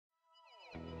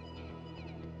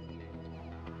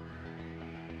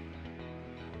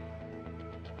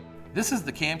This is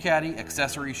the Cam Caddie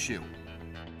Accessory shoe.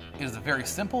 It is a very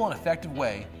simple and effective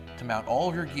way to mount all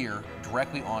of your gear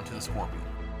directly onto the Scorpion.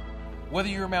 Whether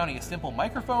you're mounting a simple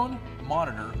microphone,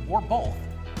 monitor, or both,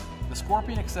 the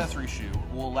Scorpion Accessory shoe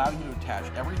will allow you to attach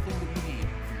everything that you need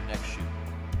for your next shoe.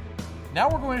 Now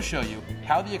we're going to show you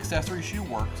how the accessory shoe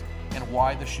works and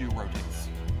why the shoe rotates.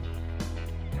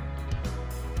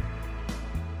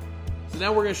 So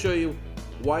now we're going to show you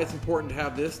why it's important to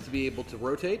have this to be able to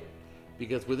rotate,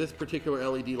 because with this particular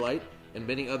LED light and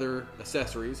many other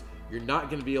accessories, you're not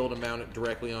going to be able to mount it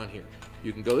directly on here.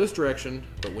 You can go this direction,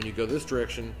 but when you go this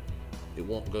direction, it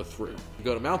won't go through. You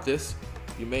go to mount this,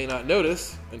 you may not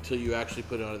notice until you actually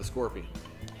put it onto the Scorpion,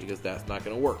 because that's not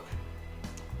going to work.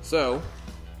 So,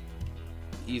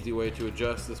 the easy way to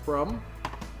adjust this problem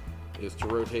is to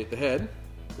rotate the head.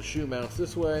 The shoe mounts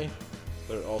this way,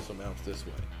 but it also mounts this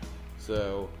way.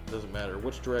 So, it doesn't matter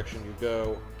which direction you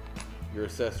go, your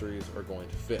accessories are going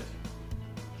to fit.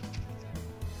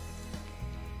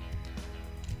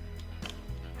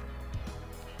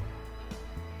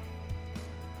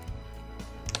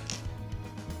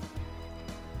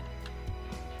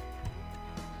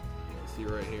 See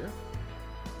right here.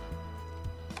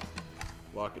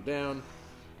 Lock it down.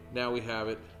 Now we have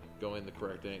it going the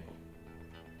correct angle.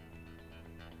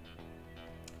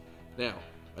 Now,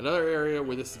 another area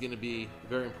where this is going to be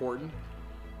very important,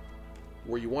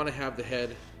 where you want to have the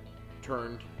head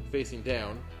turned facing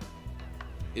down,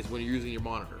 is when you're using your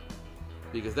monitor.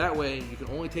 Because that way you can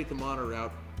only take the monitor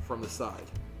out from the side.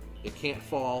 It can't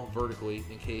fall vertically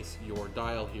in case your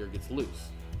dial here gets loose.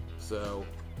 So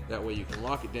that way you can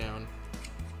lock it down,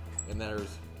 and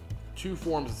there's two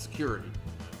forms of security.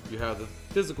 You have the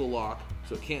physical lock,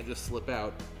 so it can't just slip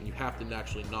out, and you have to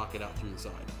actually knock it out through the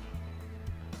side.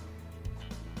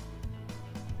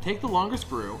 Take the longer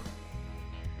screw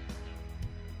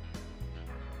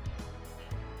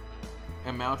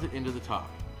and mount it into the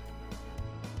top.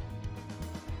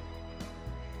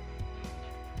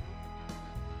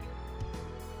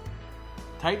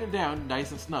 Tighten it down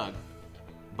nice and snug,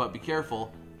 but be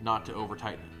careful not to over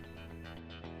tighten it.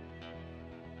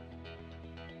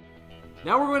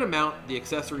 Now we're going to mount the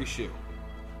accessory shoe.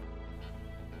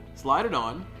 Slide it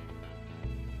on,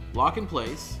 lock in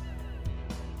place,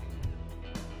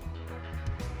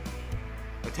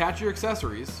 attach your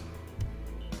accessories.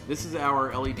 This is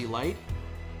our LED light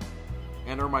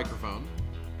and our microphone.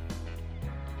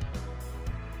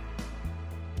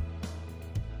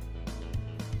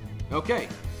 Okay,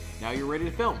 now you're ready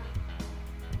to film.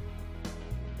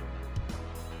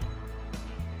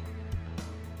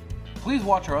 Please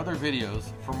watch our other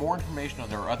videos for more information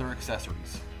on our other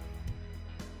accessories.